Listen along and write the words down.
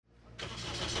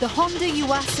The Honda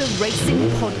Yuasa Racing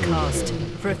Podcast.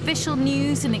 For official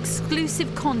news and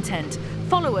exclusive content,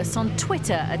 follow us on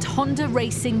Twitter at Honda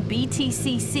Racing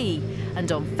BTCC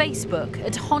and on Facebook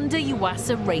at Honda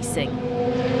Yuasa Racing.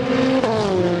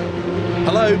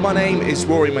 Hello, my name is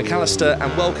Rory McAllister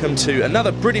and welcome to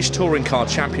another British Touring Car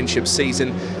Championship season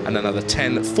and another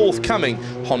 10 forthcoming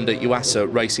Honda Yuasa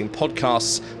Racing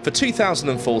podcasts for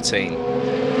 2014.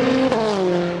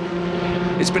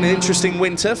 It's been an interesting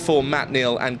winter for Matt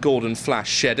Neal and Gordon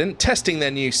Flash Shedden, testing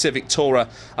their new Civic Tourer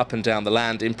up and down the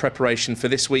land in preparation for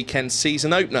this weekend's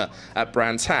season opener at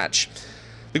Brands Hatch.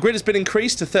 The grid has been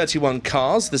increased to 31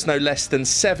 cars. There's no less than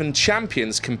 7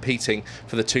 champions competing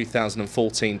for the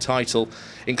 2014 title,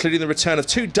 including the return of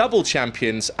 2 double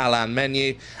champions, Alain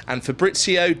Menu and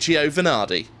Fabrizio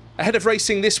Giovanardi. Ahead of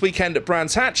racing this weekend at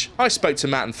Brands Hatch, I spoke to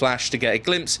Matt and Flash to get a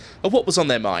glimpse of what was on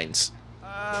their minds.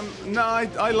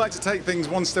 I like to take things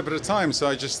one step at a time, so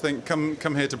I just think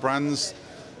come here to Brands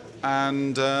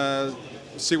and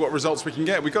see what results we can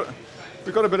get. We've got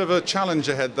a bit of a challenge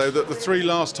ahead, though, that the 3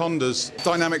 last Hondas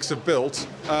Dynamics have built,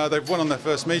 they've won on their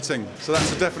first meeting. So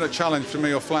that's a definite challenge for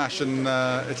me or Flash, and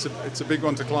it's a big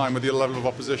one to climb with your level of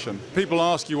opposition. People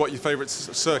ask you what your favourite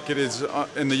circuit is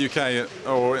in the UK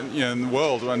or in the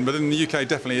world, but in the UK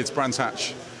definitely it's Brands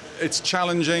Hatch. It's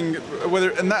challenging,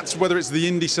 whether it's the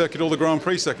Indy circuit or the Grand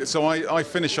Prix circuit, so I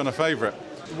finish on a favourite.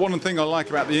 One thing I like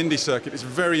about the Indy circuit is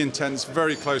very intense,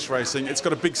 very close racing. It's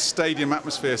got a big stadium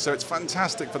atmosphere, so it's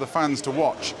fantastic for the fans to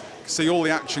watch, see all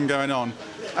the action going on.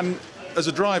 And as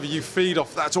a driver, you feed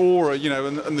off that aura,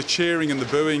 and the cheering and the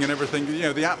booing and everything.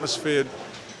 The atmosphere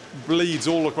bleeds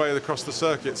all the way across the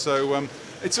circuit. So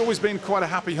it's always been quite a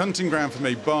happy hunting ground for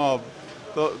me, bar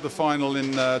the final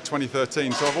in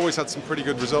 2013. So I've always had some pretty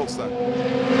good results there.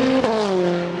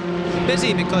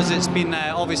 Busy because it's been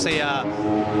obviously a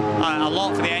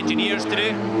lot for the engineers to do,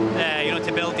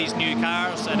 to build these new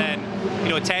cars, and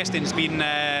then testing's been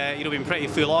been pretty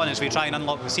full on as we try and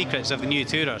unlock the secrets of the new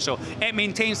Tourer. So it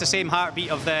maintains the same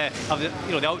heartbeat of the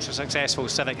ultra successful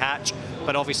Civic Hatch,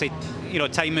 but obviously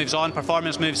time moves on,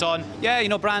 performance moves on. Yeah,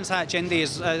 Brands Hatch Indy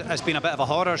has been a bit of a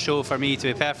horror show for me, to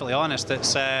be perfectly honest.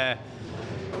 It's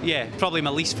probably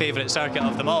my least favourite circuit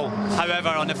of them all. However,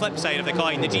 on the flip side of the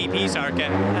coin, the GP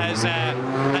circuit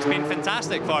has been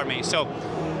fantastic for me. So,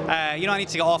 I need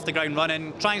to get off the ground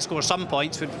running, try and score some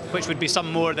points, which would be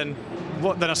some more than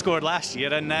I scored last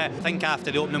year. And I think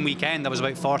after the opening weekend, I was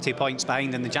about 40 points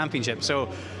behind in the championship. So,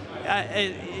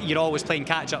 you're always playing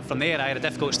catch up from there. I had a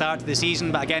difficult start to the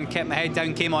season, but again, kept my head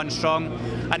down, came on strong,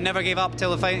 and never gave up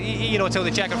till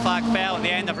the checkered flag fell at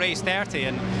the end of race 30.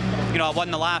 And I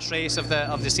won the last race of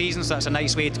the season, so that's a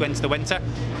nice way to go into the winter.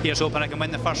 Here's hoping I can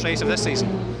win the first race of this season.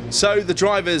 So the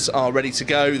drivers are ready to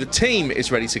go, the team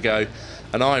is ready to go,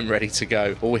 and I'm ready to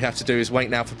go. All we have to do is wait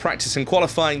now for practice and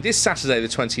qualifying this Saturday the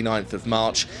 29th of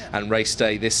March and race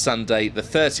day this Sunday the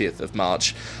 30th of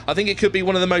March. I think it could be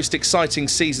one of the most exciting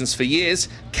seasons for years.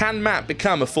 Can Matt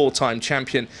become a 4-time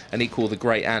champion and equal the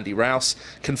great Andy Rouse?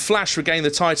 Can Flash regain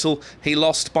the title he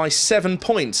lost by 7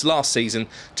 points last season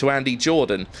to Andy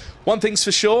Jordan? One thing's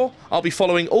for sure, I'll be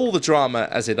following all the drama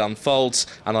as it unfolds,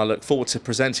 and I look forward to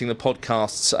presenting the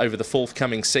podcasts over the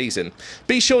forthcoming season.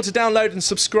 Be sure to download and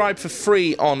subscribe for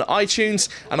free on iTunes,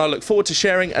 and I look forward to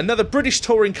sharing another British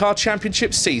Touring Car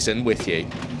Championship season with you.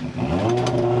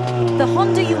 The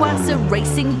Honda Yuasa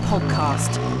Racing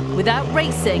Podcast. Without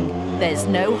racing, there's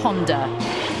no Honda.